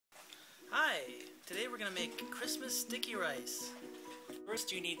Hi! Today we're going to make Christmas sticky rice.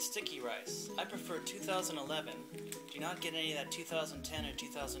 First you need sticky rice. I prefer 2011. Do not get any of that 2010 or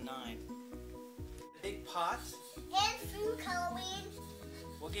 2009. A big pot. And food coloring.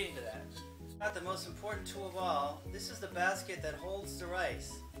 We'll get into that. Not the most important tool of all. This is the basket that holds the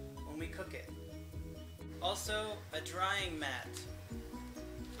rice when we cook it. Also, a drying mat.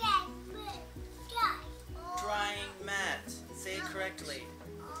 Drying mat. Say it correctly.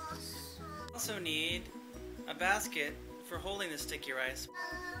 Also need a basket for holding the sticky rice.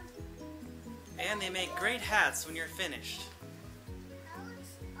 And they make great hats when you're finished.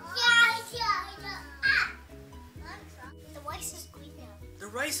 The rice is green now. The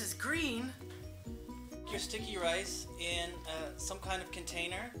rice is green? Your sticky rice in some kind of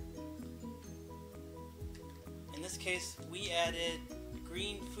container. In this case, we added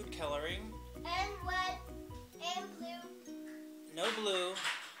green food coloring. And red and blue. No blue.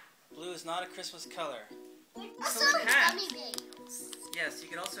 Blue is not a Christmas color. Also gummy bears. Yes, you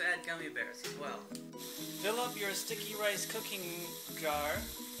can also add gummy bears as well. Fill up your sticky rice cooking jar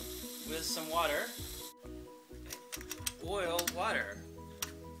with some water. Boil water.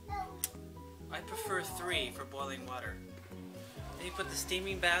 I prefer 3 for boiling water. Then you put the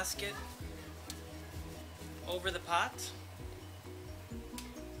steaming basket over the pot.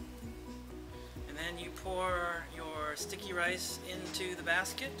 And then you pour your sticky rice into the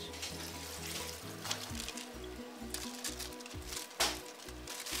basket.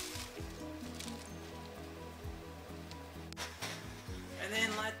 And then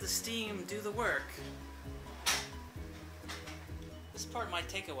let the steam do the work. This part might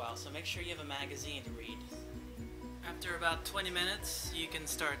take a while, so make sure you have a magazine to read. After about 20 minutes, you can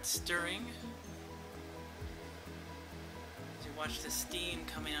start stirring. As you watch the steam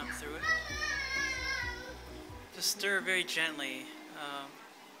coming up through it. Just stir very gently,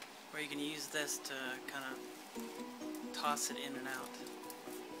 or you can use this to kind of toss it in and out.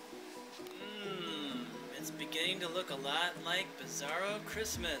 It's beginning to look a lot like Bizarro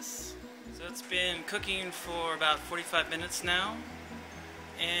Christmas. So it's been cooking for about 45 minutes now,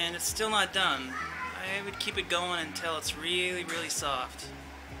 and it's still not done. I would keep it going until it's really, really soft.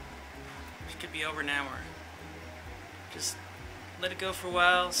 It could be over an hour. Just let it go for a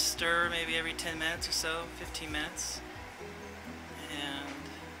while, stir maybe every 10 minutes or so, 15 minutes, and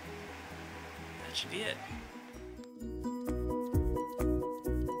that should be it.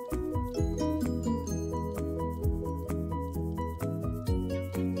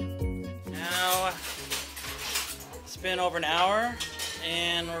 Now, it's been over an hour,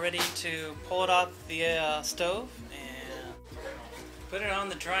 and we're ready to pull it off the stove and put it on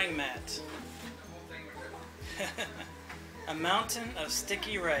the drying mat. A mountain of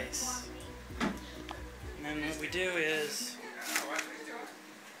sticky rice. And then what we do is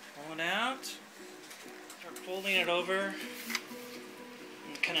pull it out, start folding it over,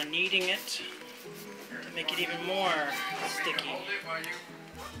 and kind of kneading it to make it even more sticky.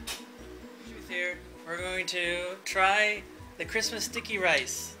 Here, we're going to try the Christmas sticky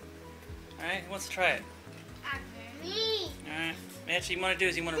rice. Alright, who wants to try it? Alright, actually you want to do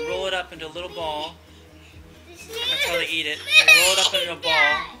is you want to roll it up into a little ball. That's how they eat it. They roll it up into a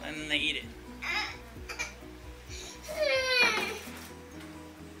ball and then they eat it.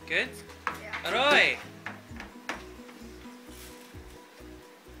 Good? Aroy!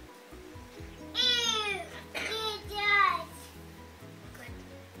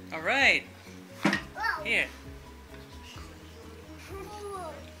 Alright. Here.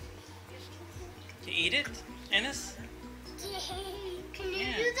 You eat it, Ennis? Can you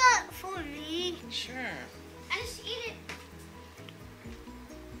do that for me? Sure. I just eat it.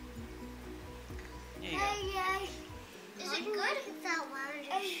 Here you go. Is it good?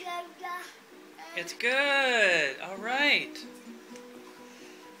 It's good. Alright.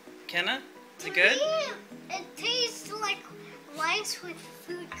 Kenna, is it good? It tastes like rice with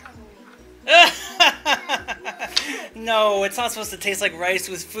food coloring. No, it's not supposed to taste like rice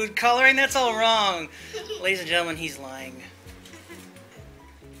with food coloring. That's all wrong. Ladies and gentlemen, he's lying.